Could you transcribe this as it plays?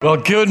Well,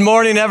 good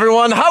morning,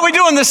 everyone. How are we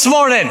doing this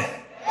morning?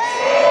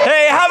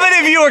 Hey, how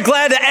many of you are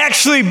glad to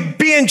actually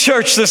be in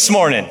church this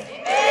morning?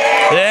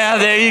 Yeah,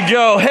 there you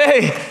go.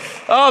 Hey,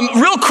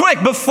 real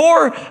quick,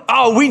 before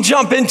we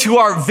jump into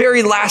our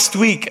very last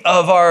week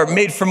of our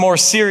Made for More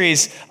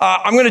series,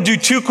 I'm going to do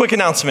two quick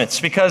announcements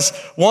because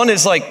one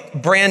is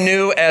like brand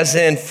new, as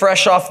in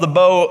fresh off the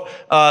boat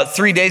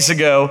 3 days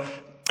ago.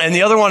 And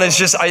the other one is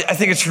just, I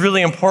think it's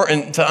really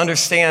important to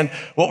understand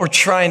what we're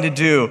trying to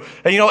do.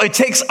 And, it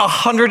takes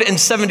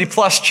 170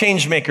 plus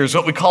change makers,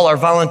 what we call our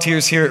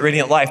volunteers here at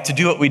Radiant Life, to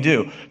do what we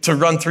do, to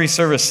run 3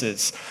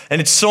 services. And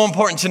it's so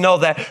important to know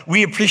that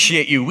we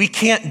appreciate you. We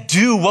can't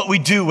do what we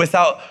do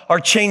without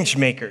our change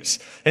makers.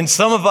 And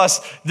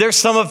there's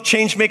some of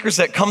change makers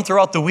that come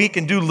throughout the week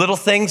and do little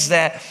things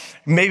that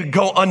maybe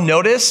go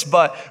unnoticed,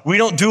 but we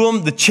don't do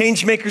them. The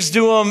change makers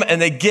do them,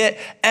 and they get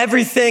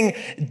everything.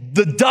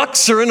 The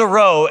ducks are in a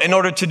row in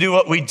order to do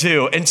what we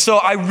do. And so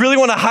I really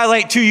want to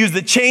highlight to you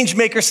the change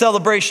maker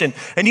celebration.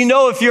 And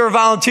if you're a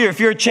volunteer,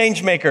 if you're a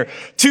change maker,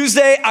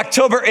 Tuesday,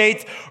 October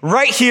 8th,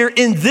 right here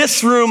in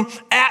this room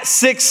at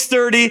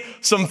 6:30,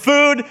 some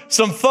food,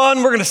 some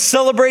fun. We're going to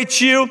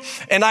celebrate you.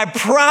 And I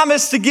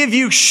promise to give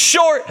you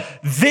short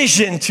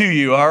vision to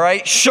you, all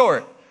right?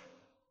 Short,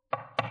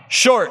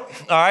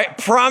 all right?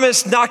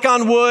 Promise, knock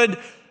on wood,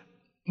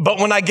 but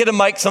when I get a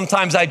mic,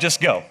 sometimes I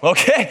just go,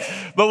 okay?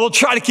 But we'll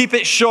try to keep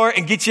it short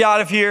and get you out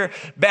of here,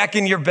 back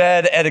in your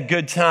bed at a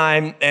good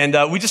time,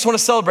 and we just want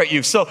to celebrate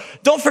you. So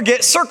don't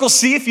forget, Circle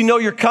C if you know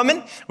you're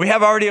coming. We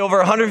have already over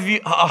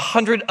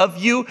 100 of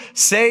you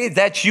say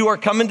that you are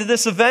coming to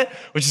this event,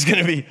 which is going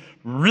to be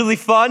really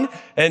fun.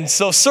 And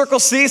so Circle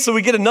C so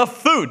we get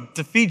enough food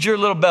to feed your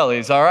little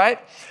bellies, all right?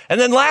 And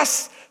then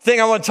last thing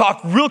I want to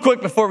talk real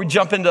quick before we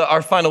jump into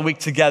our final week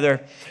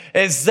together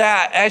is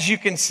that, as you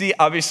can see,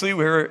 obviously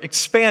we're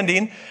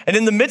expanding, and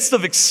in the midst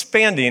of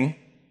expanding,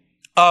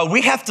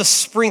 we have to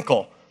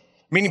sprinkle,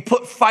 meaning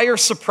put fire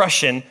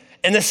suppression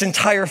in this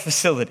entire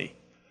facility.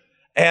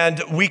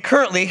 And we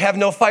currently have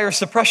no fire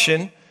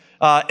suppression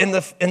in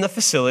the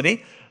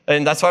facility,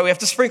 and that's why we have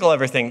to sprinkle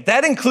everything.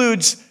 That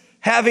includes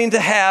having to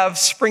have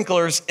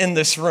sprinklers in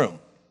this room.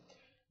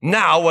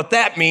 Now, what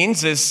that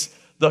means is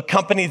the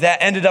company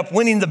that ended up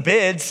winning the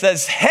bid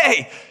says,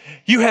 hey,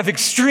 you have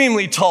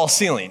extremely tall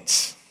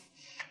ceilings.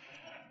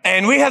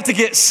 And we have to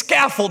get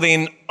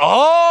scaffolding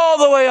all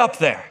the way up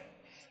there,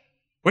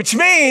 which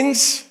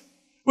means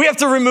we have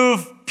to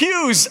remove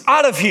pews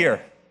out of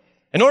here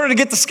in order to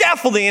get the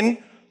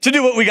scaffolding to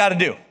do what we got to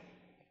do.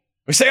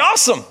 We say,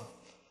 awesome.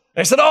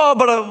 And I said,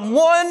 but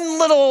one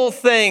little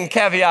thing,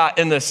 caveat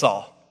in this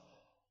all,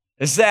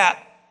 is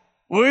that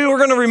we were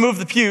going to remove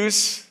the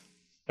pews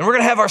and we're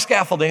going to have our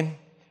scaffolding.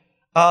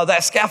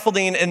 That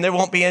scaffolding, and there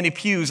won't be any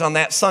pews on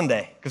that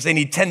Sunday because they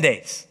need 10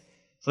 days.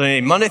 So they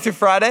need Monday through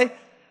Friday.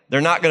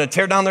 They're not going to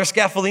tear down their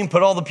scaffolding,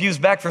 put all the pews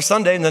back for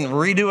Sunday, and then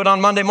redo it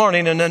on Monday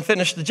morning and then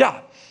finish the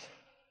job.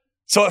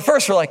 So at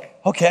first we're like,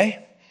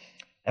 okay,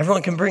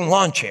 everyone can bring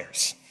lawn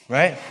chairs,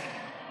 right?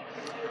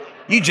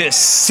 You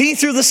just see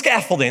through the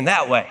scaffolding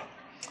that way.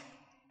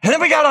 And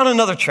then we got on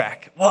another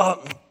track.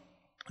 Well,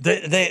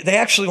 they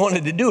actually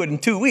wanted to do it in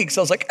 2 weeks.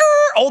 I was like,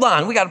 hold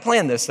on, we got to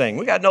plan this thing.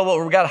 We got to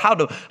know how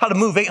to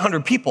move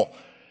 800 people.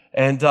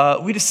 And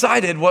we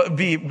decided what would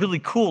be really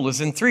cool is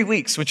in 3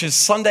 weeks, which is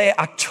Sunday,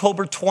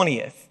 October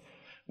 20th,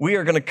 we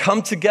are going to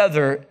come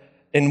together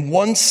in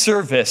one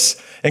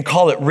service and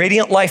call it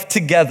Radiant Life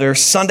Together,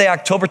 Sunday,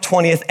 October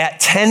 20th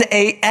at 10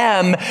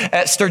 a.m.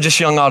 at Sturgis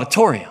Young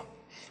Auditorium.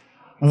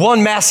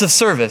 One massive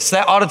service.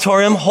 That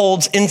auditorium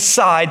holds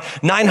inside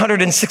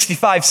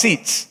 965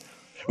 seats.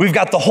 We've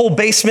got the whole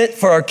basement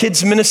for our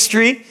kids'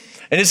 ministry,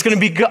 and it's going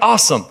to be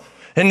awesome.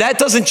 And that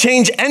doesn't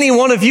change any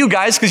one of you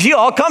guys because you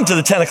all come to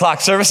the 10 o'clock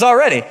service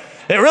already.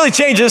 It really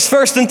changes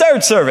first and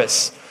third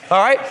service,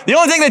 all right? The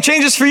only thing that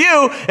changes for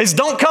you is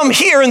don't come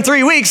here in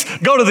 3 weeks,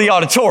 go to the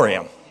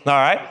auditorium, all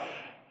right?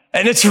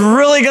 And it's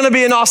really going to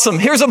be an awesome.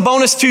 Here's a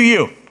bonus to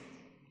you.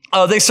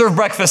 They serve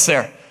breakfast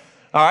there,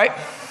 all right?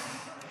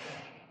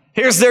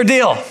 Here's their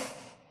deal.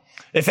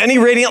 If any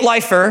Radiant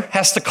Lifer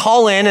has to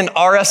call in an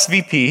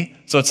RSVP,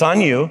 so it's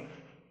on you,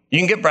 you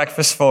can get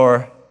breakfast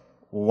for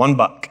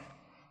 $1.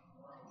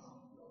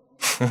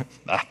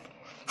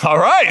 All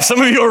right, some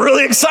of you are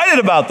really excited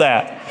about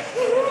that.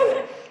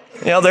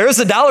 There is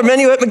a $1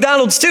 menu at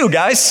McDonald's too,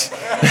 guys.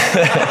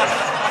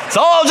 It's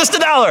all just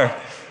 $1,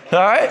 all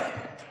right?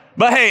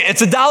 But hey,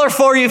 it's $1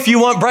 for you if you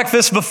want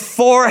breakfast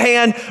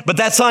beforehand, but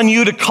that's on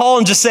you to call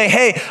and just say,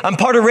 hey, I'm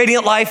part of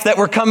Radiant Life that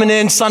we're coming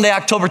in Sunday,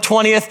 October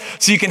 20th,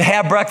 so you can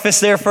have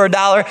breakfast there for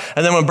 $1.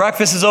 And then when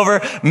breakfast is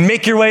over,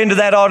 make your way into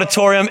that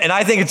auditorium. And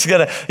I think it's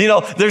going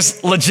to,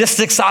 there's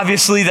logistics,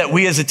 obviously, that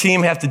we as a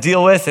team have to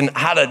deal with and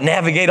how to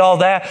navigate all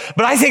that.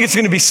 But I think it's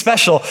going to be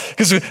special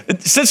because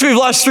since we've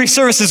launched 3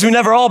 services, we've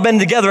never all been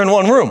together in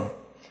one room.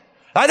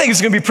 I think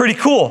it's going to be pretty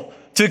cool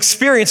to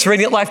experience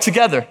Radiant Life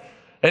together.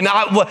 And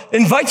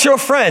invite your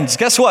friends.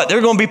 Guess what? There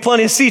are going to be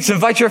plenty of seats.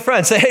 Invite your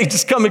friends. Say, hey,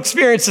 just come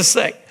experience this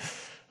thing.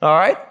 All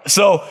right?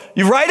 So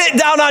you write it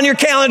down on your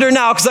calendar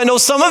now, because I know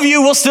some of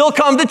you will still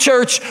come to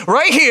church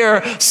right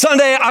here,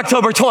 Sunday,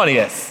 October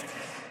 20th.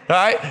 All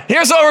right?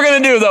 Here's what we're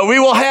going to do, though. We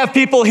will have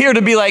people here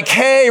to be like,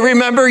 hey,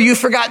 remember you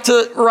forgot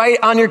to write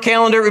on your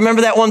calendar?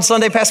 Remember that one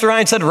Sunday Pastor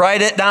Ryan said,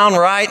 write it down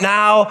right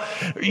now?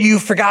 You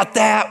forgot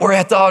that. We're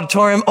at the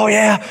auditorium. Oh,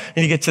 yeah.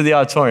 And you get to the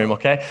auditorium,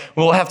 okay?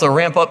 We'll have to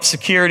ramp up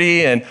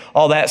security and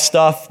all that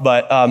stuff.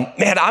 But,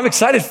 man, I'm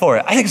excited for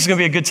it. I think it's going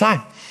to be a good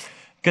time.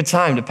 Good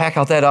time to pack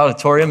out that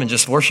auditorium and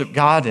just worship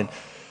God. And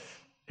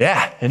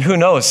yeah, and who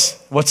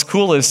knows? What's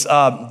cool is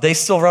they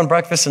still run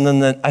breakfast, and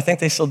then I think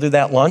they still do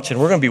that lunch, and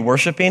we're going to be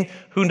worshiping.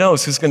 Who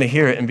knows who's going to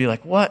hear it and be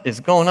like, what is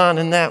going on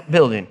in that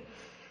building?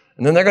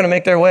 And then they're going to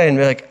make their way and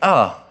be like,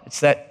 oh,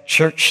 it's that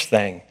church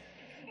thing.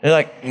 And they're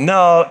like,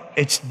 no,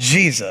 it's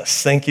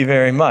Jesus. Thank you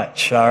very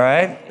much, all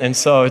right? And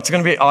so it's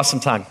going to be an awesome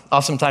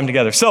time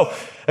together. So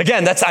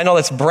again, I know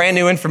that's brand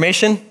new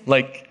information,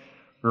 like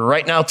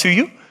right now to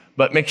you.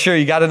 But make sure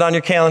you got it on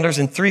your calendars.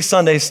 And 3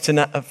 Sundays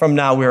from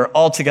now, we are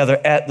all together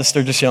at the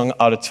Sturgis Young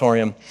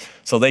Auditorium,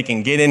 so they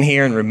can get in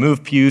here and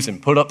remove pews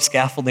and put up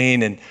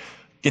scaffolding and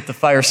get the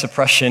fire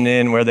suppression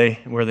in where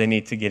they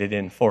need to get it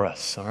in for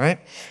us. All right?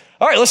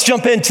 All right, let's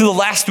jump into the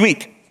last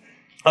week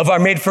of our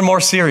Made for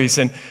More series.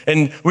 And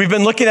we've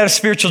been looking at a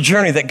spiritual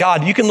journey that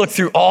God, you can look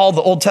through all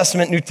the Old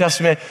Testament, New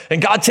Testament, and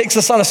God takes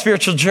us on a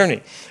spiritual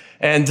journey.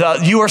 And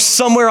you are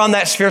somewhere on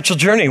that spiritual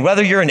journey.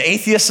 Whether you're an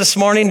atheist this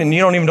morning and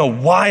you don't even know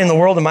why in the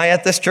world am I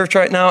at this church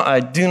right now, I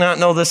do not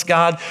know this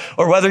God,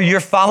 or whether you're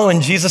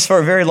following Jesus for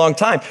a very long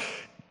time,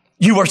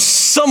 you are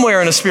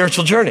somewhere in a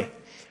spiritual journey.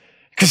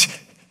 Because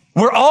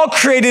we're all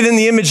created in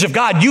the image of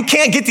God. You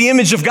can't get the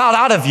image of God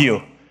out of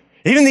you.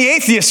 Even the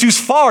atheist who's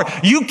far,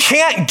 you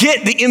can't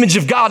get the image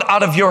of God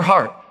out of your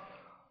heart.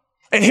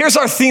 And here's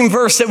our theme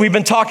verse that we've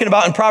been talking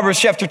about in Proverbs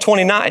chapter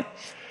 29.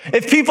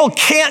 If people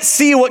can't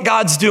see what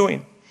God's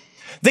doing,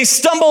 they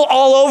stumble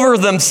all over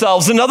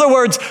themselves. In other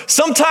words,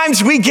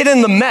 sometimes we get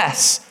in the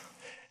mess,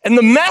 and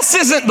the mess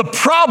isn't the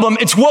problem.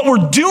 It's what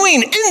we're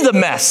doing in the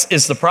mess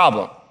is the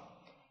problem.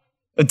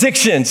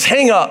 Addictions,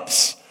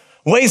 hang-ups,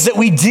 ways that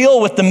we deal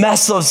with the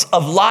messes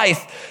of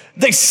life,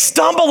 they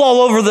stumble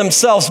all over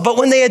themselves. But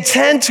when they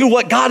attend to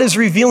what God is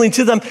revealing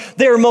to them,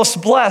 they are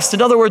most blessed.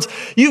 In other words,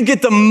 you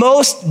get the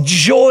most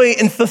joy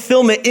and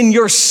fulfillment in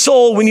your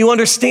soul when you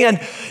understand,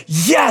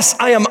 yes,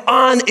 I am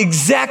on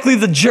exactly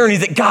the journey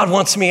that God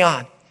wants me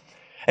on.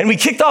 And we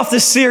kicked off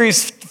this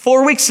series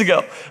 4 weeks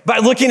ago by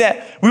looking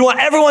at, we want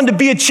everyone to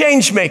be a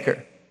change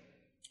maker.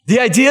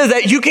 The idea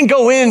that you can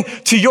go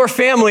into your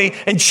family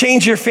and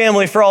change your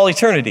family for all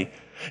eternity.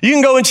 You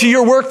can go into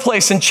your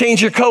workplace and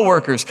change your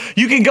coworkers.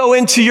 You can go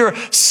into your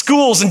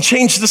schools and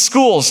change the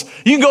schools.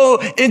 You can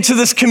go into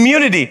this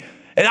community.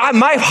 And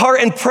my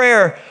heart and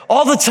prayer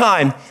all the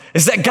time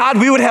is that God,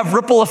 we would have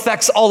ripple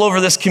effects all over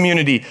this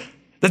community.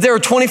 That there are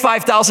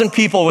 25,000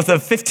 people with a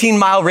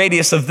 15-mile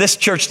radius of this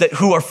church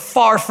who are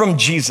far from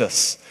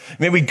Jesus.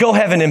 May we go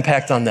have an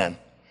impact on them.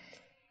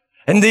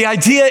 And the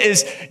idea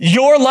is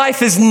your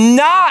life is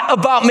not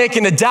about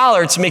making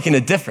 $1, it's making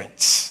a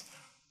difference.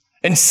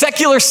 And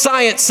secular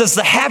science says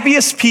the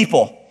happiest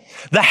people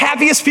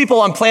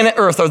on planet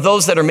Earth are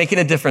those that are making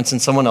a difference in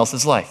someone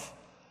else's life.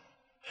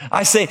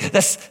 I say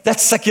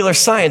that's secular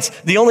science.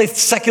 The only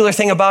secular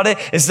thing about it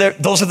is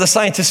those are the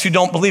scientists who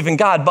don't believe in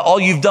God, but all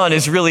you've done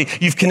is really,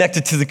 you've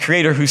connected to the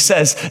Creator who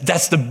says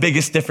that's the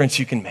biggest difference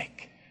you can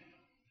make.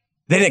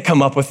 They didn't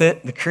come up with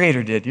it. The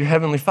Creator did. Your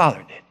Heavenly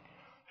Father did.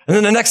 And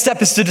then the next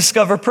step is to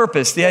discover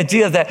purpose, the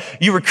idea that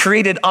you were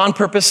created on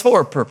purpose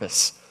for a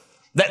purpose.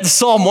 That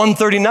Psalm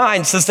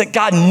 139 says that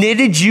God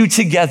knitted you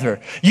together.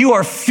 You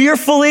are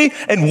fearfully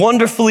and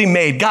wonderfully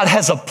made. God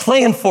has a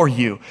plan for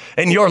you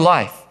in your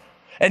life.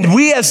 And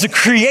we as the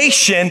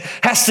creation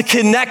has to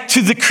connect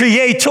to the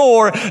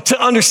Creator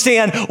to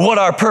understand what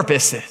our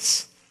purpose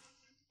is.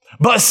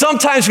 But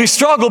sometimes we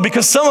struggle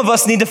because some of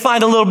us need to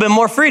find a little bit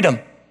more freedom.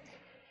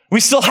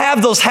 We still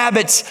have those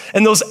habits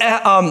and those,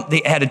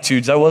 the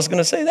attitudes. I was going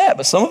to say that,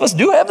 but some of us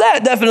do have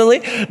that, definitely.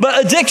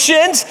 But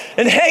addictions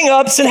and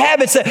hang-ups and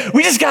habits that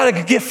we just got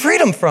to get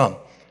freedom from.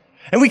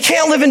 And we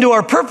can't live into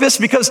our purpose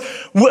because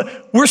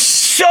we're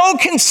so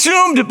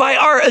consumed by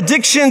our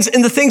addictions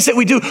and the things that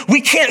we do,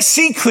 we can't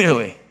see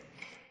clearly.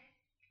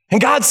 And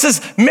God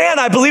says, man,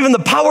 I believe in the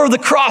power of the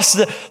cross,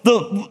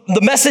 the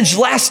message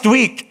last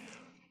week,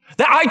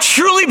 that I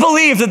truly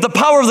believe that the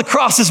power of the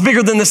cross is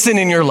bigger than the sin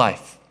in your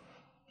life.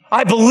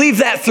 I believe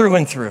that through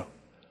and through.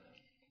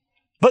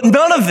 But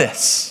none of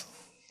this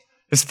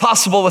is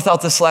possible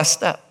without this last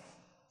step.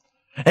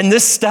 And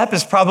this step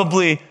is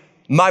probably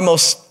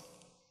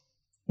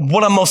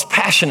what I'm most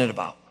passionate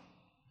about.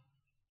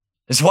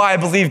 It's why I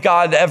believe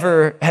God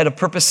ever had a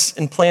purpose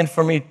and plan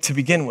for me to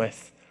begin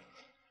with.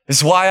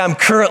 It's why I'm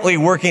currently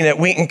working at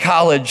Wheaton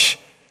College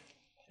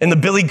in the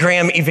Billy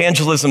Graham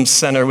Evangelism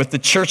Center with the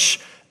Church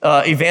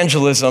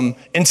Evangelism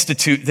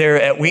Institute there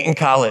at Wheaton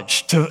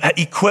College to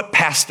equip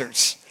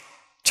pastors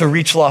to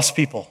reach lost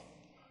people.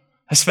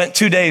 I spent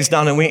 2 days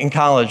down at Wheaton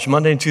College,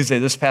 Monday and Tuesday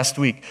this past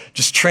week,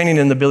 just training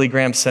in the Billy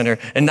Graham Center,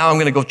 and now I'm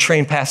going to go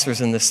train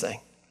pastors in this thing.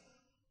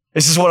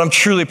 This is what I'm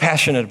truly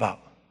passionate about,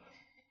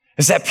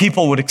 is that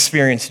people would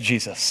experience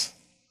Jesus.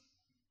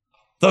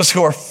 Those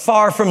who are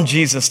far from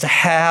Jesus to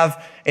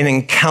have an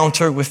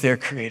encounter with their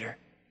Creator.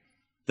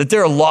 That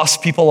there are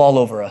lost people all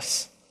over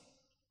us,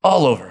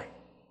 all over.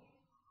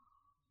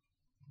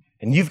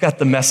 And you've got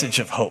the message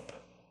of hope.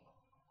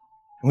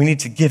 And we need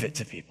to give it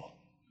to people.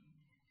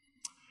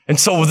 And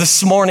so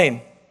this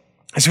morning,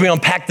 as we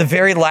unpack the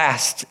very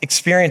last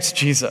experience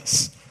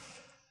Jesus,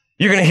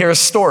 you're going to hear a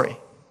story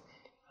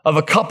of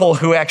a couple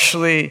who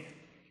actually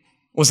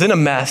was in a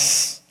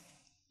mess,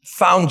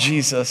 found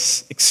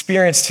Jesus,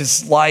 experienced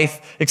his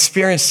life,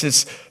 experienced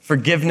his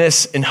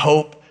forgiveness and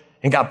hope,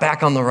 and got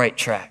back on the right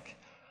track.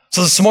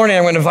 So this morning,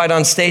 I'm going to invite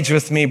on stage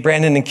with me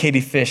Brandon and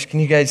Katie Fish.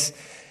 Can you guys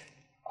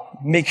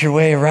make your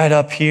way right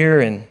up here?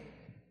 And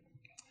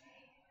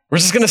we're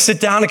just going to sit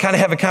down and kind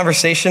of have a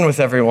conversation with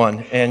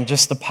everyone and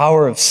just the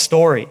power of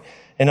story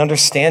and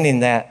understanding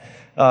that.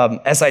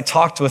 As I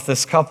talked with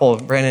this couple,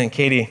 Brandon and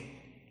Katie,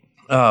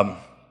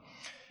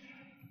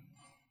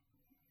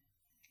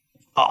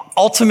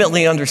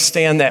 ultimately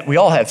understand that we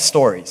all have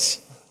stories.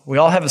 We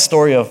all have a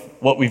story of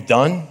what we've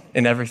done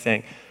and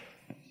everything.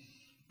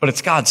 But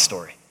it's God's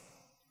story.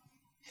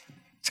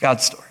 It's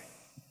God's story.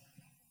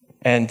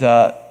 And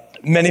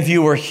many of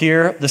you were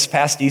here this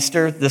past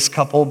Easter, this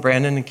couple,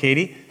 Brandon and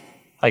Katie.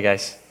 Hi,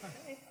 guys.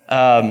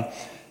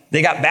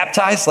 They got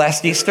baptized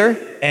last Easter,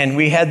 and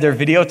we had their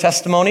video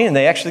testimony, and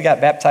they actually got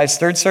baptized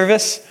third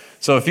service.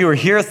 So if you were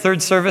here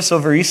third service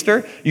over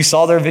Easter, you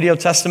saw their video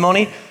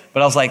testimony.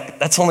 But I was like,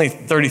 that's only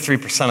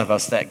 33% of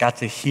us that got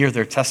to hear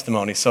their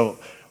testimony. So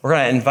we're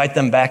going to invite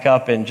them back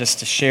up and just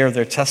to share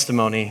their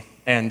testimony.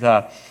 And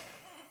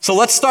so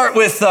let's start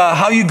with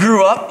how you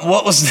grew up.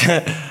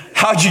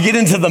 How'd you get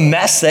into the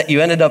mess that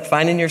you ended up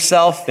finding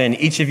yourself? And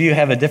each of you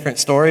have a different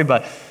story,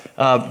 but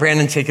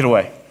Brandon, take it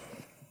away.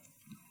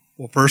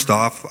 Well, first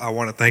off, I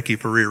want to thank you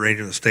for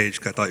rearranging the stage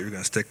because I thought you were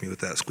going to stick me with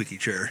that squeaky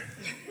chair.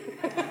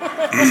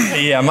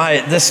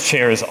 Yeah, this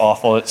chair is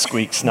awful. It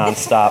squeaks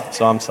nonstop,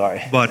 so I'm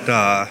sorry. But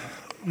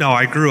no,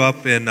 I grew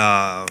up in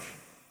a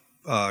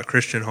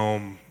Christian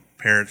home.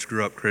 Parents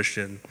grew up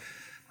Christian.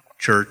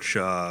 Church,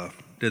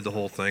 did the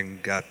whole thing.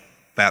 Got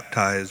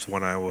baptized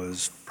when I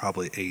was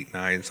probably 8,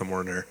 9,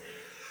 somewhere in there.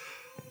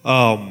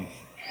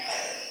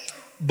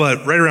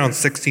 But right around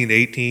 16,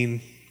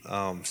 18,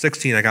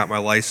 16, I got my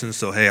license.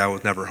 So hey, I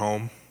was never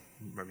home.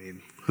 I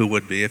mean, who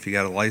would be if you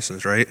got a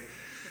license, right?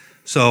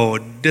 So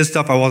did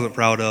stuff I wasn't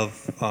proud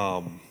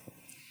of.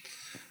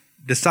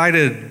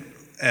 Decided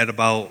at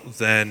about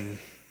then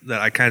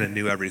that I kind of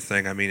knew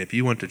everything. I mean, if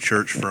you went to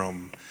church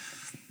from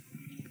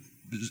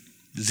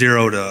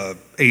 0 to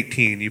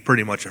 18, you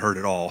pretty much heard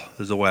it all,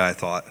 is the way I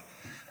thought.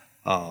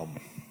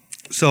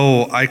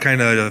 So I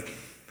kind of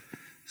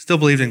still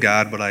believed in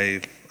God, but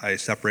I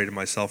separated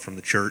myself from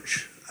the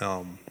church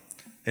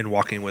and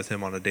walking with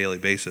Him on a daily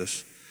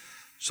basis.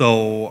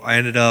 So I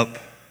ended up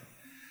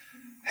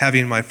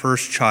having my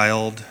first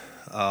child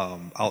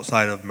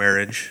outside of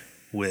marriage,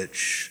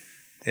 which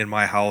in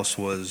my house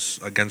was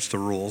against the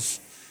rules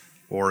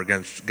or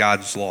against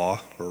God's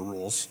law or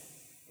rules.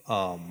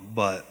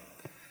 But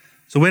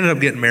so we ended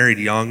up getting married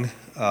young,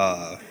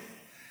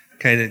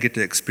 kind of get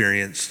to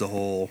experience the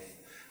whole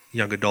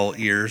young adult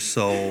years.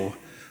 So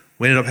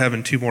we ended up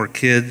having 2 more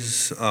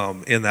kids.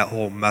 In that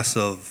whole mess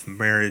of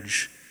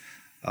marriage,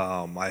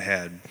 I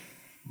had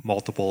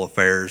multiple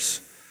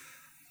affairs,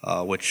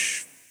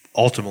 which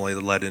ultimately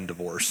led in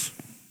divorce.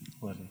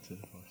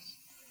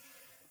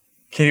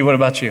 Katie, what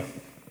about you?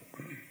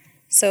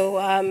 So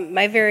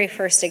my very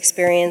first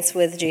experience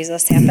with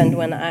Jesus happened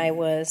when I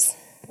was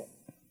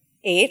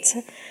 8.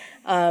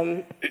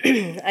 I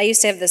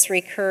used to have this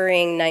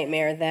recurring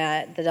nightmare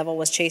that the devil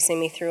was chasing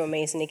me through a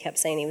maze and he kept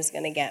saying he was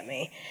going to get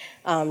me,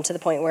 to the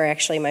point where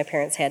actually my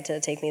parents had to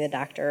take me to the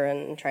doctor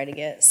and try to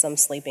get some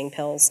sleeping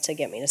pills to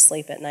get me to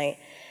sleep at night.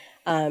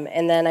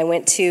 And then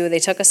they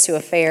took us to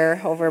a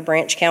fair over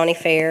Branch County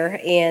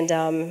Fair, and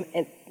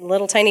a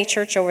little tiny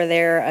church over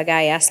there, a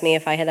guy asked me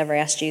if I had ever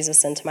asked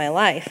Jesus into my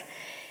life,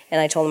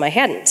 and I told him I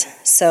hadn't.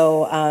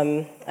 So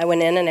I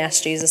went in and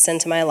asked Jesus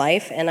into my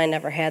life, and I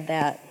never had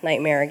that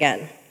nightmare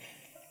again.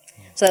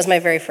 So that was my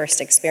very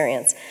first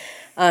experience.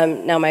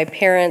 Now my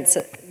parents,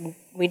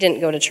 we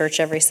didn't go to church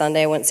every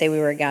Sunday. I wouldn't say we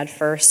were a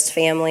God-first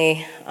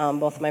family.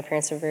 Both of my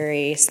parents were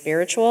very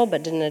spiritual,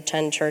 but didn't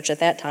attend church at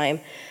that time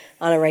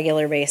on a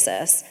regular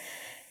basis.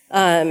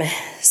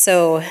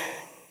 So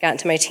got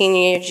into my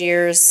teenage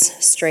years,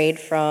 strayed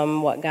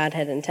from what God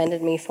had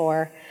intended me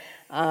for,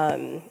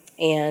 and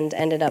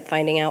ended up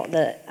finding out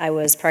that I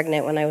was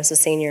pregnant when I was a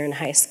senior in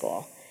high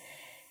school.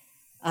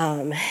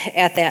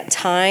 At that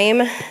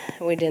time,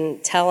 we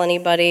didn't tell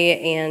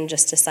anybody and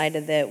just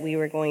decided that we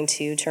were going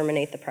to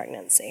terminate the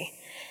pregnancy.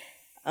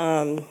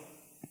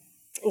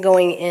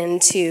 Going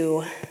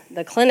into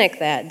the clinic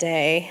that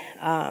day,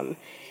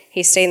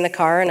 he stayed in the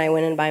car, and I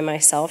went in by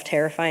myself,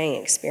 terrifying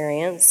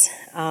experience.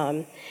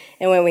 And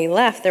when we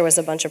left, there was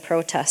a bunch of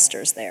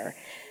protesters there.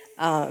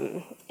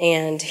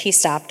 And he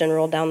stopped and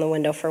rolled down the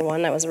window for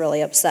one. I was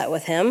really upset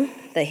with him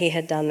that he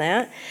had done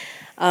that.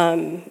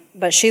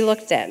 But she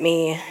looked at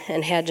me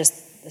and had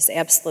just this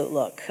absolute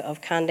look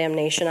of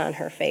condemnation on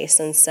her face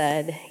and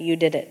said, "You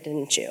did it,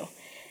 didn't you?"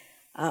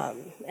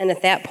 And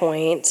at that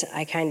point,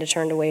 I kind of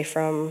turned away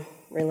from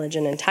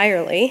religion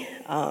entirely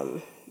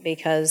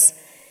because,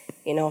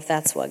 if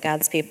that's what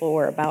God's people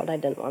were about, I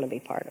didn't want to be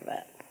part of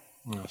it.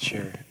 Oh,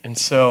 sure. And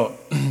so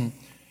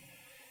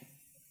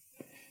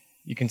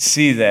you can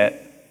see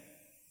that,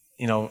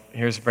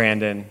 here's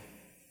Brandon.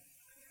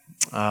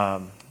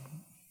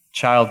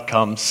 Child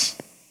comes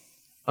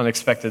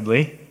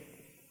unexpectedly,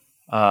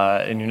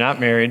 and you're not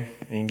married,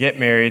 and you get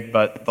married,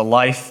 but the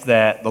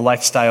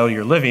lifestyle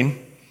you're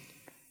living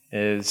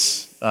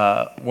is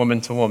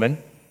woman to woman.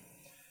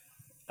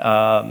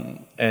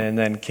 And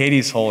then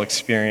Katie's whole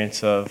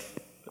experience of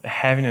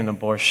having an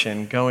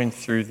abortion, going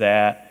through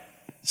that,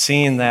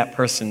 seeing that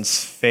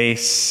person's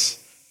face,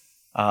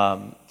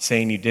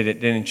 saying you did it,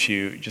 didn't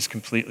you, just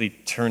completely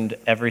turned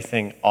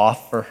everything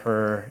off for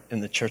her in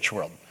the church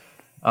world.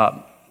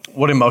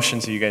 What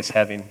emotions are you guys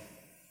having?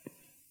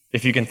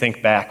 If you can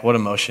think back, what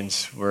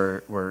emotions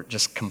were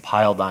just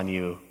compiled on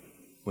you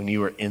when you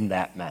were in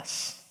that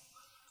mess?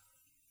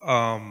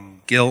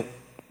 Guilt,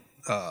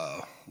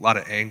 a lot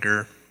of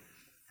anger,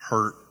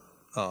 hurt,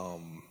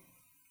 and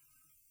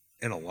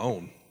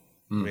alone.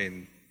 I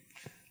mean,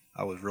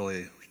 I was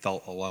really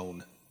felt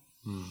alone.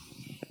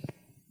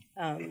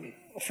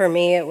 For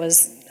me, it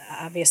was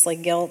obviously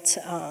guilt,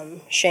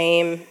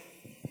 shame,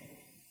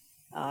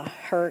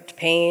 hurt,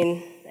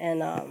 pain,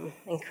 and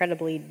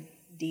incredibly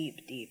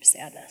deep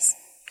sadness.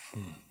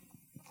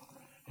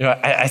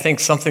 I think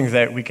something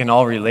that we can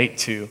all relate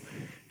to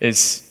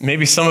is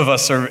maybe some of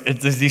us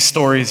these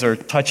stories are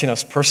touching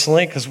us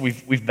personally because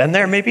we've been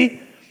there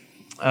maybe,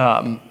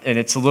 and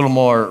it's a little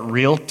more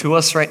real to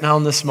us right now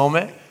in this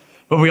moment.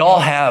 But we all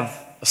have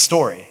a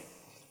story,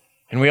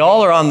 and we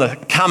all are on the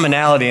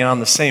commonality and on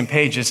the same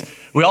pages.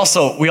 We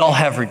all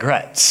have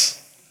regrets.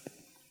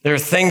 There are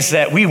things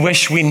that we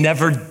wish we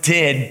never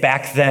did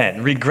back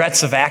then,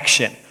 regrets of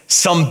action.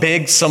 Some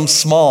big, some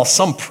small,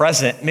 some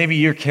present. Maybe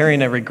you're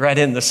carrying a regret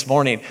in this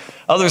morning.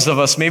 Others of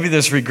us, maybe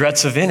there's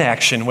regrets of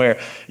inaction where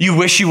you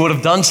wish you would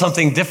have done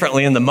something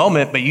differently in the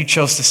moment, but you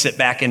chose to sit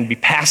back and be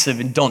passive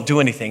and don't do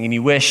anything. And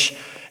you wish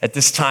at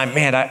this time,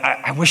 man,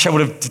 I wish I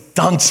would have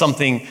done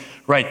something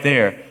right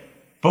there.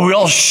 But we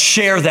all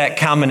share that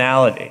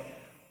commonality,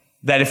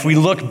 that if we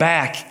look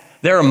back,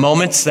 there are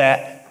moments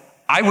that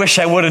I wish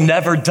I would have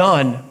never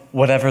done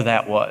whatever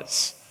that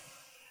was.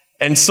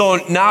 And so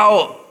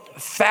now,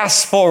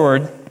 fast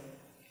forward,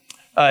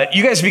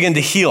 you guys begin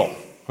to heal,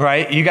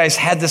 right? You guys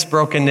had this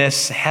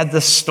brokenness, had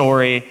this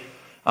story,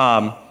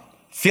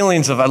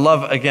 feelings of, I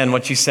love, again,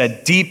 what you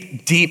said,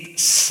 deep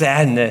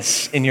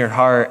sadness in your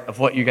heart of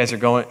what you guys are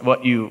going,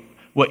 what you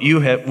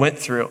went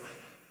through.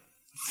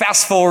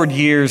 Fast forward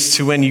years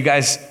to when you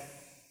guys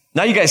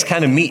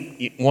kind of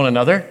meet one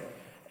another,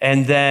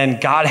 and then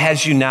God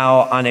has you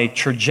now on a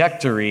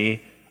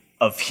trajectory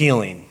of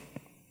healing.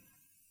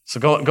 So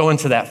go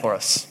into that for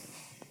us.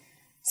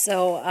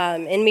 So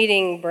in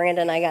meeting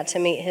Brandon, I got to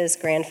meet his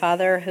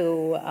grandfather,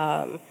 who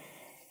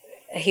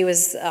he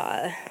was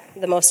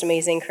the most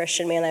amazing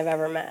Christian man I've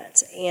ever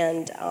met.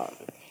 And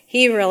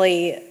he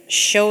really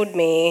showed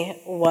me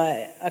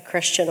what a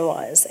Christian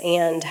was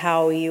and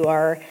how you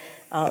are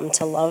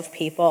to love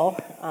people.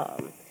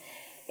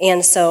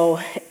 And so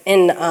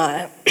in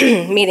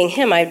meeting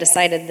him, I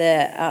decided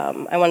that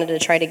I wanted to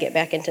try to get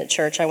back into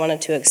church. I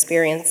wanted to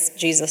experience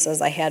Jesus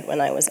as I had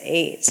when I was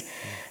 8.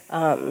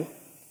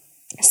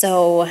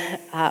 So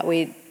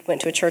we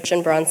went to a church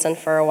in Brunson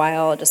for a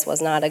while. It just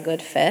was not a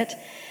good fit.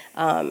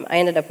 I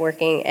ended up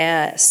working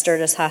at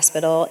Sturgis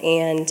Hospital,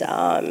 and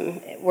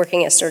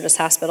working at Sturgis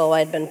Hospital,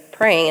 I'd been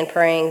praying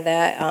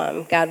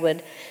that God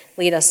would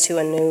lead us to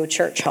a new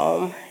church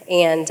home.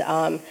 And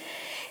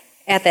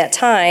at that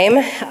time,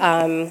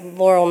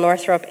 Laurel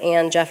Northrup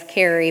and Jeff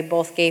Carey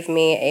both gave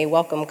me a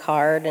welcome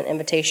card, an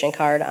invitation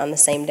card on the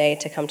same day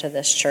to come to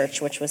this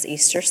church, which was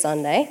Easter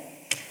Sunday.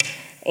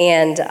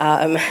 And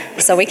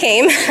so we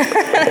came.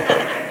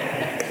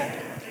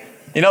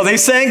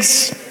 These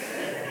things,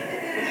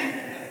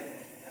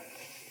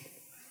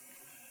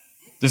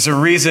 there's a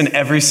reason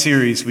every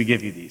series we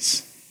give you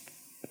these.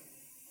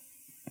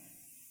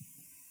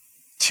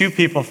 2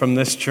 people from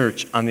this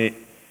church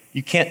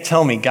you can't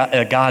tell me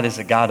God is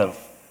a God of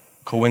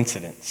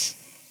coincidence.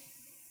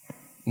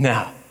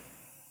 No.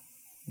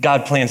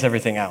 God plans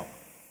everything out.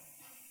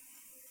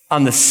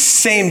 On the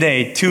same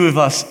day, 2 of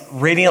us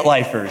Radiant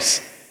Lifers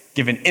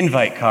give an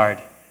invite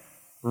card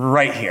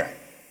right here.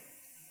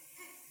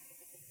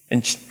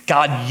 And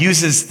God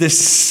uses this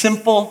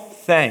simple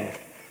thing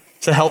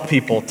to help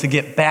people to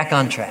get back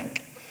on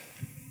track.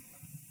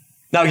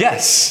 Now,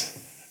 yes,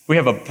 we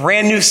have a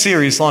brand new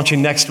series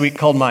launching next week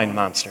called Mind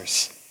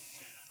Monsters.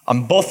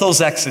 On both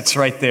those exits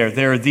right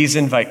there are these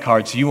invite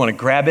cards. You want to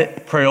grab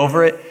it, pray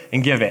over it,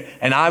 and give it.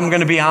 And I'm going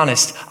to be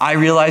honest, I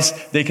realize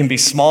they can be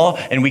small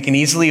and we can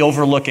easily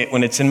overlook it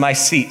when it's in my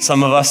seat.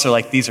 Some of us are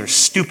like, these are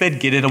stupid,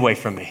 get it away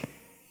from me.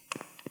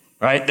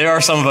 Right? There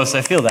are some of us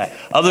that feel that.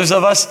 Others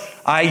of us,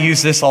 I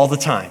use this all the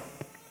time.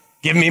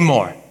 Give me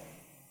more.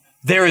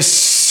 There is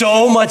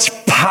so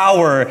much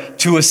power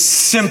to a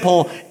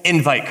simple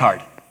invite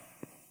card.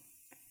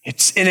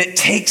 And it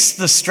takes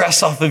the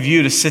stress off of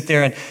you to sit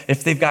there, and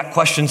if they've got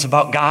questions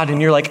about God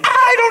and you're like,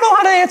 I don't know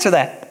how to answer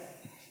that,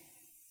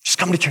 just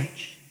come to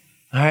church.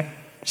 All right?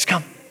 Just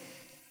come.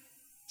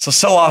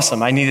 So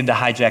awesome. I needed to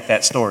hijack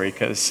that story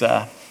because,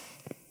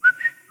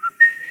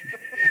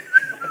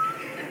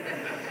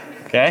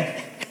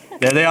 okay?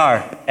 There they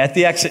are at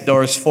the exit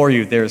doors for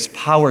you. There's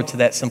power to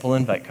that simple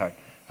invite card.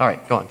 All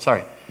right, go on.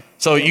 Sorry.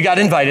 So you got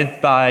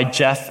invited by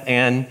Jeff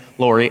and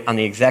Lori on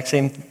the exact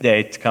same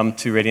day to come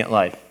to Radiant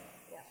Life.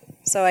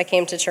 So I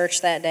came to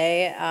church that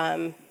day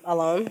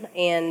alone,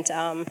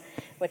 and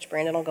which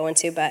Brandon will go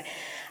into, but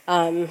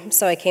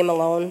so I came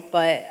alone,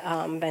 but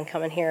been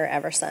coming here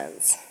ever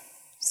since.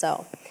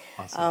 So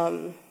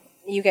awesome.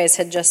 You guys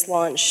had just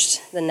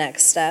launched the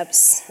Next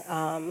Steps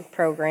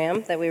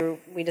program that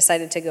we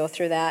decided to go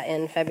through that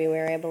in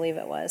February, I believe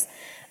it was,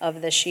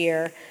 of this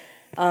year.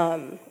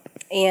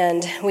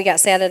 And we got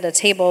sat at a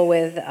table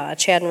with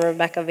Chad and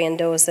Rebecca Van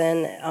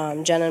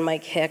Dozen, Jen and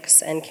Mike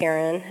Hicks, and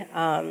Karen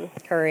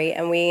Curry,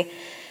 and we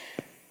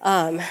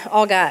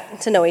all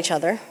got to know each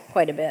other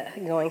quite a bit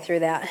going through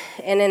that.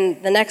 And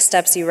in the Next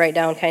Steps, you write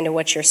down kind of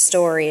what your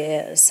story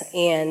is.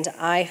 And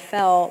I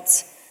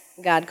felt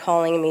God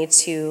calling me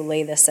to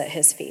lay this at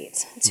his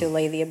feet, to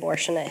lay the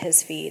abortion at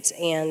his feet,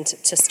 and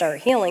to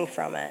start healing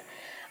from it.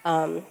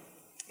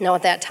 Now,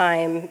 at that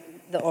time,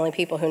 the only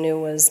people who knew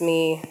was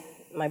me,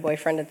 my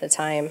boyfriend at the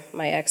time,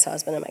 my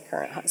ex-husband, and my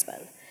current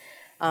husband.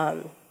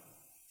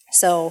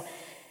 So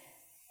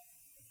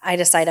I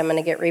decided I'm going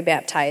to get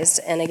rebaptized,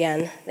 and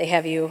again, they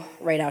have you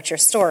write out your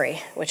story,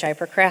 which I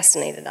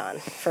procrastinated on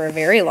for a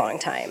very long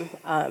time.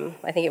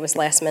 I think it was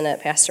last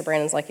minute. Pastor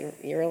Brandon's like,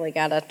 you really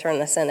got to turn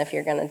this in if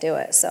you're going to do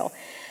it. So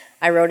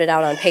I wrote it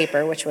out on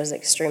paper, which was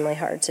extremely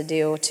hard to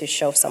do, to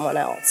show someone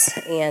else.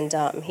 And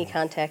he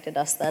contacted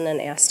us then and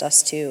asked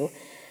us to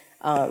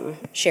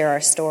share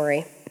our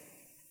story.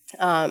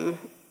 And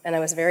I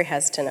was very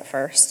hesitant at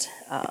first,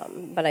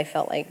 but I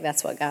felt like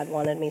that's what God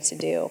wanted me to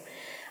do.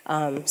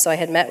 So I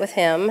had met with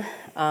him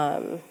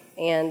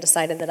and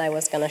decided that I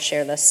was going to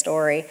share this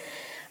story.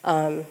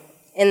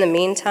 In the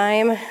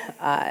meantime,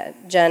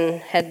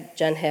 Jen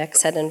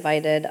Hicks had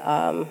invited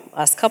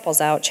us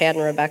couples out, Chad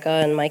and Rebecca,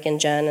 and Mike and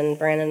Jen, and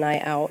Brandon and I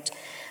out,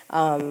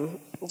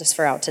 just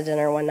for out to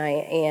dinner one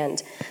night.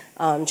 And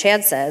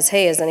Chad says,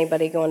 hey, is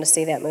anybody going to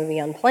see that movie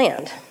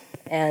Unplanned?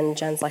 And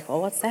Jen's like, well,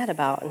 what's that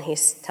about? And he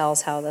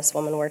tells how this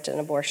woman worked at an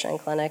abortion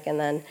clinic, and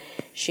then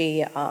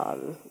she,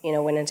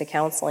 went into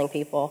counseling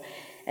people.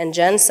 And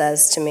Jen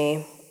says to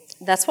me,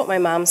 that's what my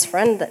mom's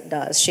friend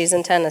does. She's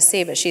in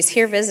Tennessee, but she's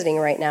here visiting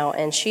right now,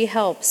 and she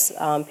helps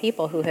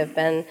people who have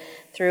been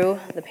through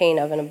the pain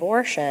of an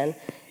abortion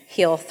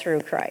heal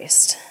through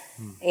Christ.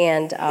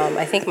 And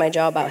I think my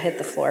jaw about hit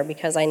the floor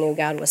because I knew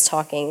God was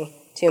talking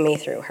to me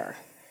through her.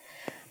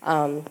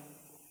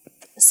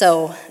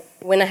 So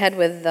went ahead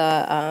with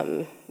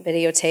the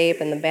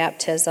videotape and the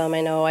baptism.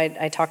 I know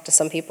I talked to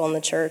some people in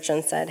the church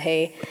and said,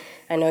 hey,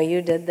 I know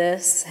you did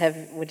this.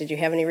 Did you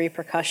have any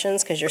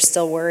repercussions? Because you're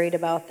still worried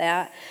about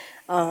that.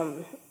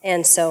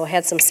 And so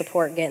had some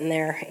support getting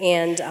there.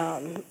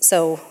 And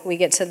so we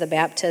get to the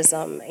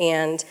baptism,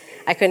 and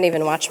I couldn't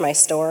even watch my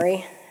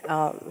story.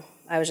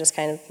 I was just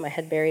kind of, my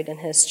head buried in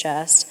his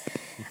chest.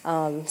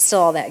 Still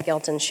all that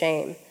guilt and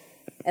shame.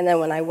 And then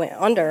when I went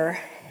under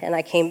and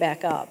I came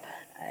back up,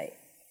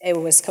 it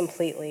was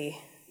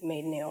completely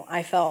made new.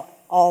 I felt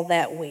all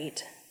that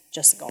weight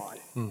just gone.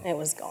 It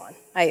was gone.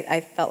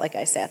 I felt like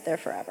I sat there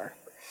forever.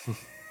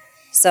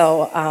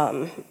 So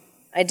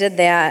I did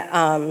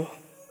that.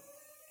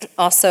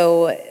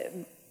 Also,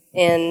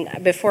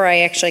 before I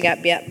actually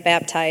got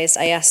baptized,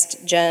 I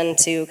asked Jen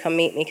to come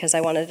meet me because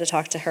I wanted to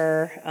talk to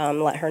her,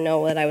 let her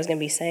know that I was going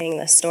to be saying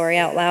this story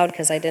out loud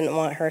because I didn't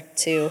want her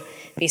to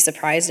be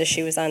surprised as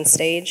she was on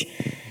stage.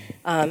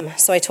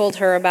 So I told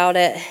her about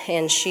it,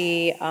 and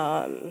she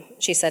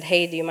said,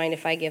 hey, do you mind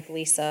if I give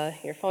Lisa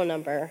your phone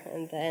number?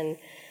 And then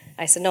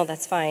I said, no,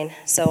 that's fine.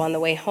 So on the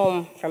way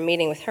home from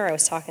meeting with her, I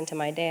was talking to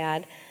my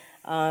dad,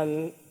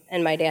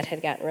 and my dad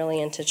had gotten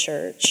really into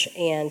church,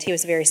 and he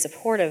was very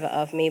supportive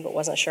of me, but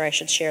wasn't sure I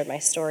should share my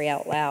story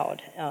out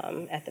loud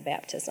at the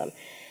baptism.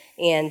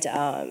 And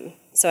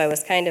so I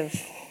was kind of,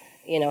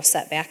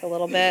 set back a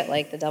little bit,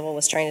 like the devil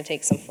was trying to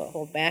take some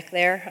foothold back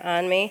there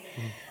on me.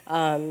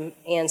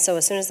 And so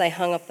as soon as I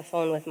hung up the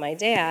phone with my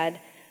dad,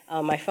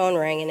 my phone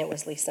rang, and it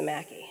was Lisa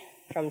Mackey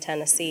from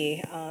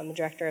Tennessee, the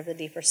director of the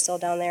Deeper Still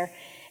down there.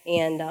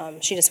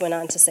 And she just went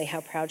on to say how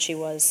proud she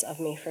was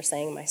of me for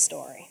saying my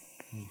story.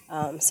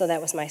 So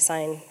that was my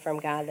sign from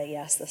God that,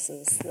 yes, this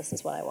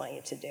is what I want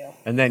you to do.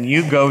 And then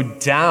you go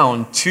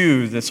down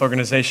to this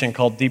organization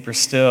called Deeper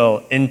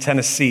Still in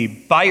Tennessee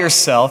by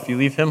yourself. You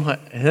leave him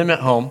at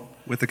home.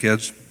 With the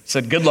kids.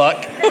 Said, good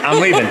luck,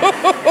 I'm leaving.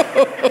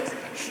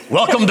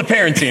 Welcome to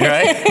parenting,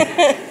 right?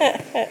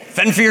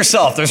 Fend for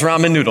yourself. There's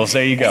ramen noodles.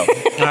 There you go.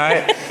 All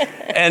right?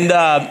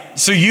 And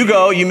so you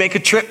go, you make a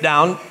trip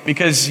down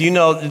because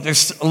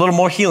there's a little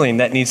more healing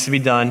that needs to be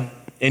done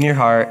in your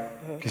heart.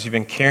 because you've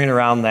been carrying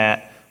around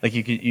that, like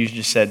you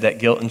just said, that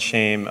guilt and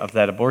shame of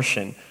that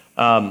abortion.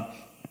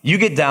 You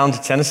get down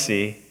to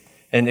Tennessee,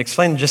 and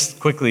explain just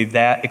quickly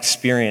that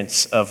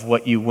experience of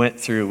what you went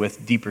through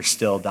with Deeper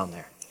Still down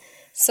there.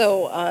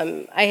 So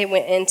I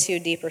went into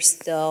Deeper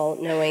Still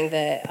knowing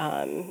that,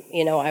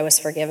 I was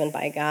forgiven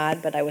by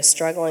God, but I was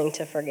struggling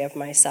to forgive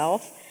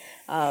myself.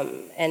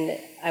 And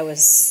I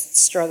was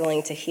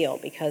struggling to heal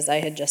because I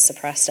had just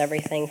suppressed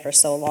everything for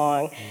so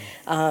long.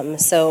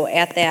 So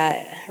at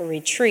that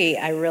retreat,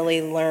 I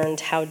really learned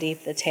how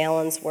deep the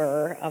talons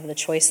were of the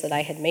choice that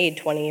I had made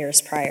 20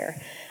 years prior,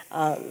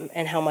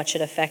 and how much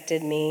it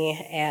affected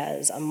me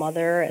as a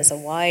mother, as a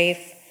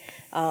wife.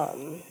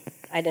 I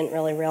didn't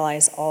really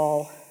realize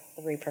all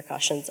the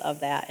repercussions of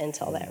that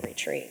until that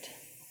retreat.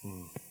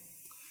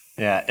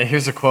 Yeah, and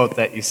here's a quote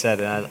that you said,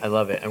 and I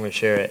love it. I'm going to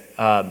share it.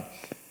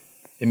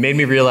 It made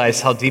me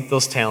realize how deep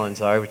those talons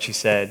are, which you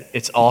said,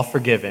 it's all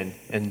forgiven,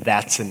 and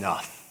that's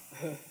enough.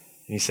 And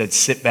you said,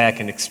 sit back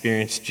and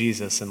experience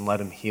Jesus and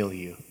let him heal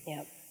you.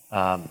 Yep.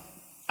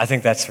 I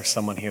think that's for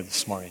someone here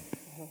this morning.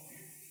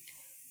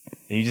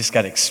 You just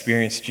got to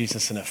experience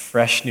Jesus in a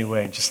fresh new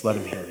way and just let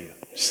him heal you.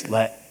 Just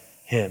let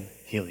him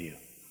heal you.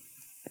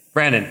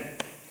 Brandon,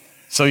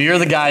 so you're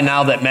the guy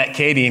now that met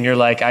Katie, and you're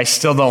like, I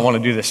still don't want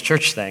to do this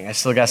church thing. I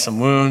still got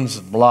some wounds,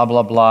 blah,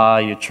 blah, blah.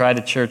 You tried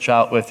to church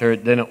out with her.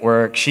 It didn't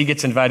work. She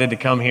gets invited to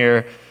come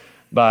here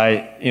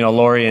by,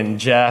 Lori and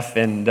Jeff,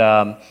 and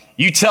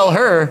you tell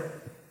her,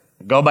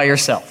 go by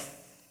yourself.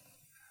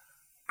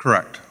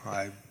 Correct.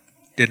 I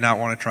did not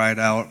want to try it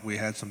out. We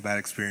had some bad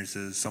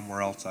experiences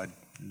somewhere else. I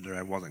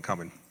wasn't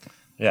coming.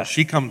 Yeah.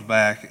 She comes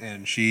back,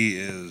 and she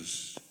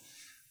is,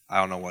 I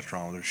don't know what's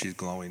wrong with her. She's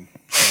glowing,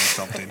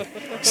 saying something.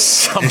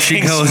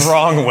 Something's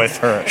wrong with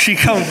her. She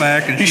comes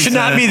back, and you should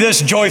not be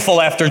this joyful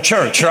after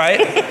church,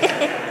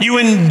 right?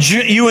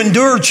 You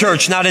endure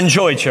church, not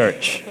enjoy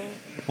church.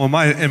 Well,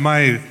 in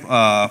my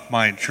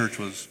mind, church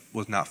was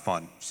not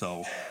fun.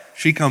 So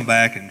she come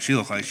back, and she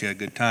looked like she had a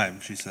good time.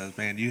 She says,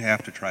 man, you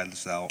have to try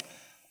this out.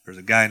 There's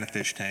a guy in a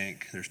fish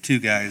tank. There's two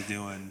guys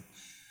doing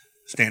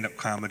stand-up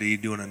comedy,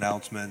 doing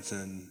announcements,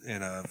 and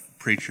a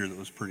preacher that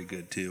was pretty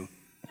good, too.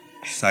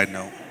 Side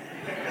note.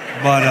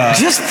 But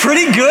just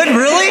pretty good,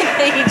 really?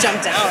 He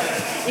jumped down.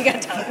 You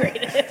got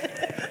downgraded.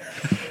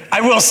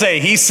 I will say,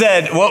 he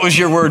said, what was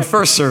your word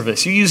first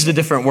service? You used a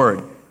different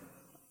word.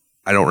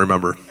 I don't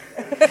remember.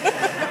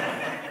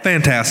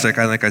 Fantastic,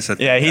 I think I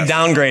said. Yeah, he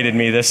downgraded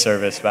me this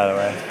service, by the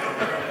way.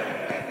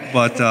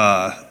 But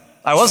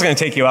I was going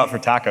to take you out for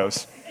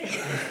tacos.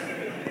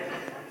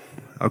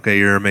 Okay,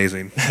 you're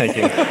amazing. Thank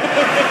you.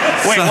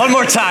 Wait, one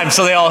more time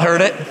so they all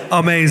heard it.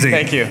 Amazing.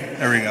 Thank you.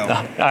 There we go.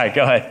 All right,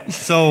 go ahead.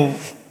 So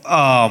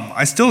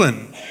I still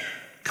didn't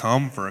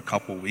come for a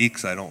couple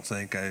weeks. I don't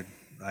think. I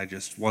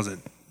just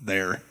wasn't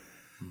there.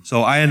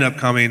 So I ended up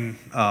coming.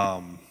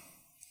 I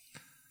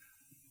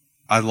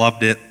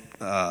loved it.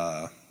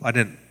 I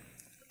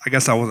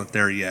guess I wasn't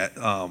there yet.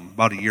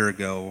 About a year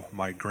ago,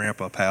 my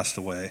grandpa passed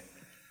away.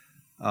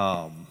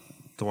 The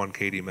one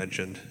Katie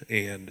mentioned,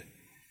 and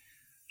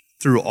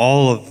for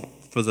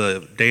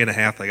the day and a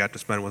half I got to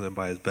spend with him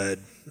by his bed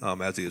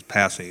as he was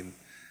passing,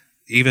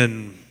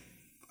 even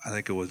I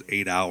think it was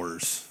 8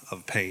 hours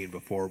of pain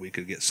before we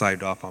could get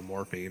signed off on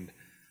morphine.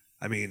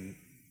 I mean,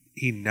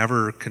 he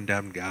never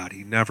condemned God.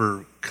 He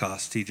never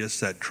cussed. He just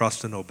said,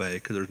 trust and obey,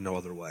 because there's no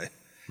other way.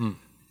 And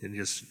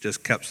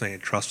just kept saying,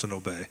 trust and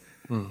obey.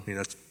 I mean,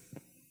 that's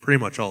pretty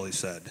much all he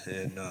said.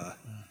 And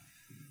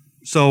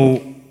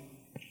so,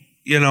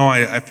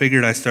 I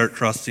figured I'd start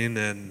trusting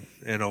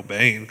and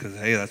obeying, because,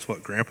 hey, that's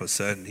what Grandpa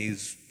said, and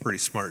he's a pretty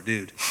smart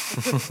dude.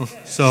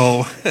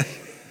 So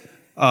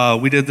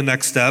we did the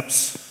next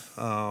steps.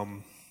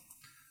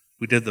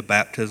 We did the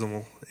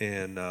baptismal,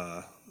 and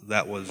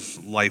that was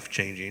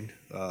life-changing.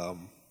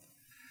 I'm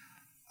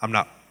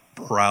not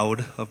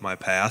proud of my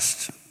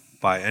past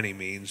by any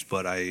means,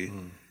 but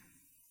I'm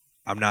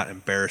not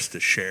embarrassed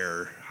to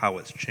share how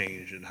it's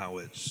changed and how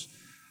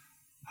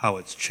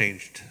it's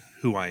changed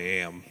who I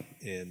am.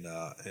 And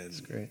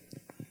That's great.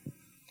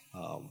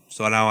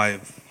 So now I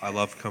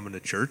love coming to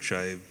church.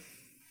 I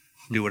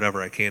do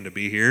whatever I can to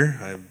be here.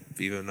 I'm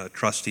even a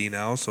trustee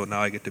now, so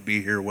now I get to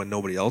be here when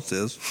nobody else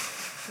is.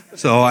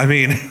 So I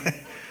mean,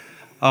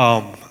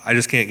 I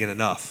just can't get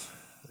enough.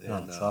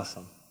 And, that's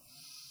awesome.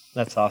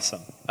 That's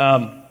awesome.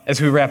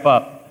 As we wrap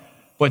up,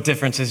 what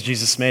difference has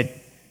Jesus made?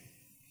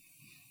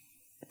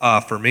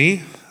 For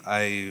me,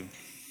 I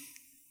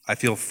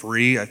feel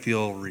free. I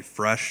feel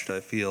refreshed. I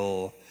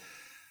feel.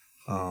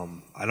 I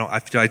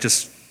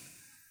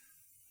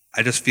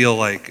just feel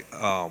like,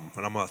 and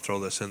I'm gonna throw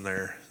this in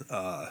there.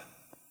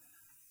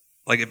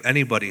 Like if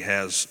anybody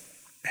has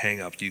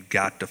hang-ups, you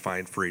got to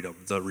find freedom.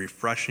 The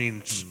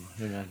refreshing,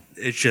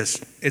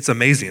 it's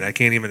amazing. I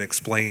can't even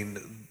explain.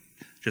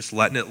 Just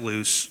letting it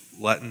loose,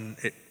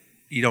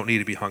 you don't need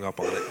to be hung up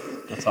on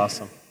it. That's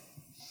awesome.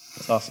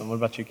 That's awesome. What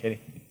about you,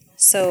 Katie?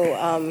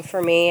 So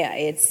for me,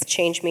 it's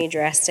changed me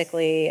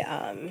drastically.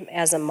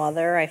 As a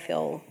mother, I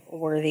feel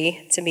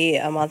worthy to be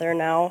a mother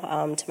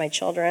now to my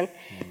children.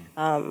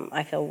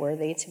 I feel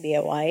worthy to be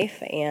a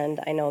wife, and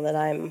I know that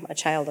I'm a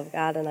child of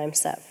God and I'm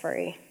set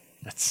free.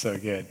 That's so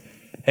good.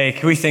 Hey,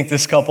 can we thank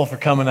this couple for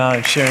coming on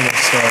and sharing their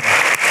story?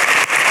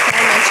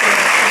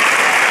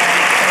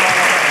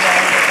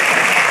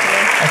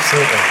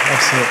 Absolutely.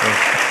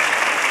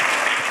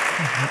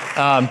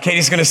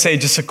 Katie's going to say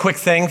just a quick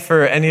thing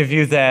for any of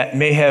you that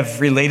may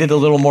have related a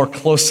little more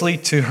closely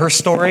to her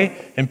story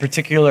in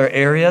particular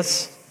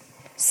areas.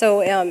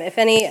 So if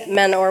any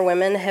men or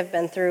women have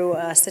been through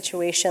a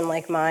situation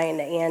like mine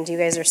and you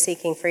guys are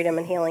seeking freedom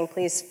and healing,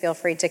 please feel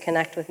free to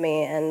connect with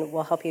me and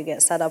we'll help you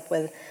get set up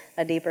with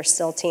a Deeper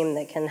Still team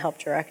that can help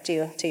direct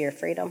you to your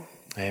freedom.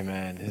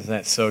 Amen. Isn't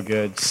that so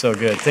good? So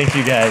good. Thank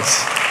you,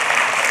 guys.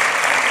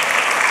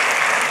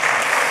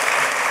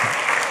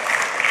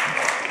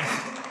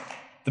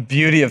 The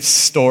beauty of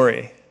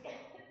story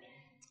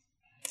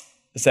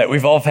is that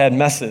we've all had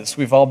messes.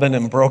 We've all been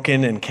in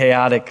broken and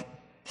chaotic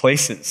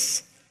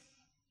places.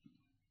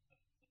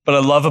 What I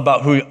love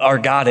about who our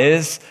God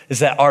is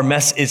that our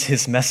mess is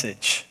his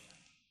message.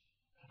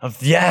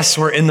 Of yes,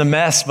 we're in the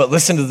mess, but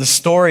listen to the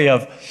story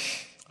of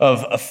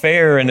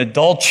affair and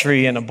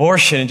adultery and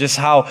abortion and just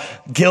how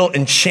guilt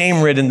and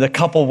shame-ridden the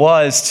couple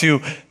was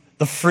to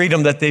the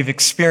freedom that they've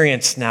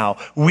experienced now.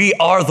 We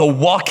are the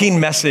walking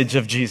message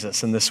of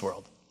Jesus in this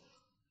world,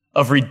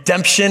 of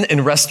redemption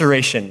and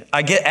restoration.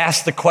 I get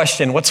asked the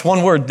question, what's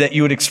one word that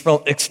you would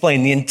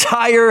explain the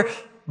entire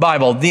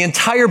Bible, the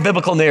entire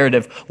biblical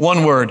narrative?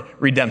 One word: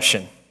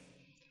 redemption.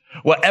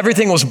 What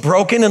everything was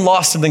broken and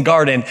lost in the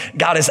garden,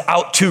 God is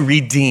out to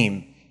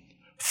redeem.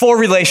 4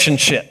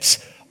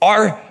 relationships.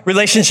 Our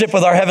relationship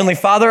with our Heavenly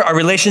Father, our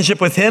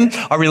relationship with Him,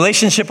 our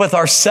relationship with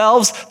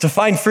ourselves to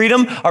find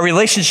freedom, our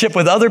relationship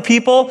with other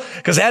people,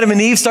 because Adam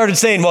and Eve started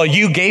saying, well,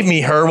 you gave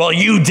me her, well,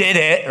 you did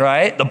it,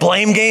 right? The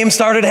blame game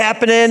started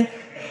happening.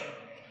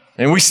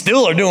 And we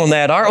still are doing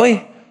that, aren't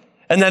we?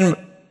 And then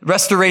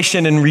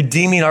restoration and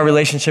redeeming our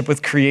relationship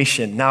with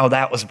creation. Now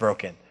that was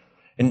broken.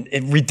 And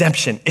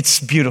redemption, it's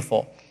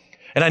beautiful.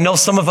 And I know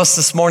some of us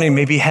this morning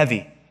may be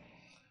heavy.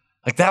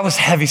 Like that was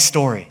a heavy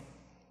story.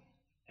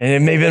 And it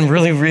may have been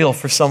really real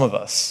for some of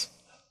us.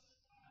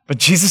 But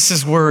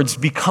Jesus' words,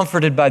 be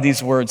comforted by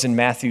these words in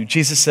Matthew.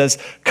 Jesus says,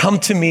 come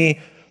to me,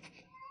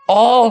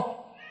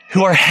 all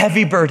who are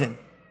heavy burdened.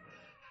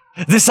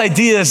 This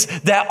idea is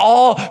that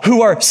all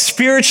who are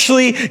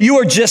spiritually, you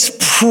are just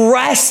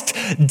pressed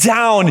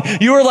down.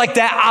 You are like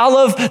that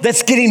olive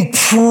that's getting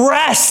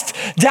pressed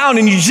down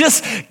and you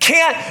just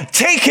can't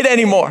take it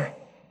anymore.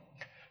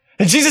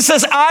 And Jesus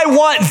says, I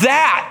want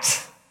that.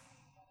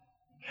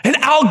 And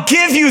I'll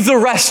give you the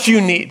rest you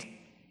need.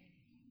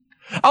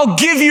 I'll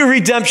give you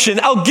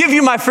redemption. I'll give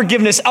you my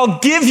forgiveness. I'll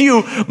give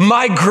you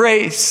my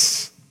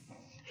grace.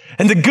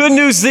 And the good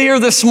news here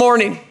this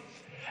morning,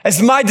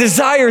 as my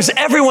desire is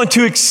everyone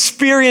to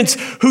experience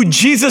who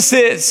Jesus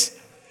is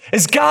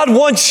God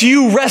wants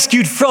you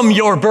rescued from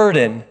your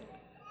burden.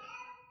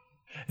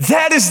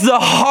 That is the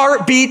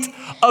heartbeat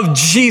of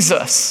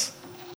Jesus.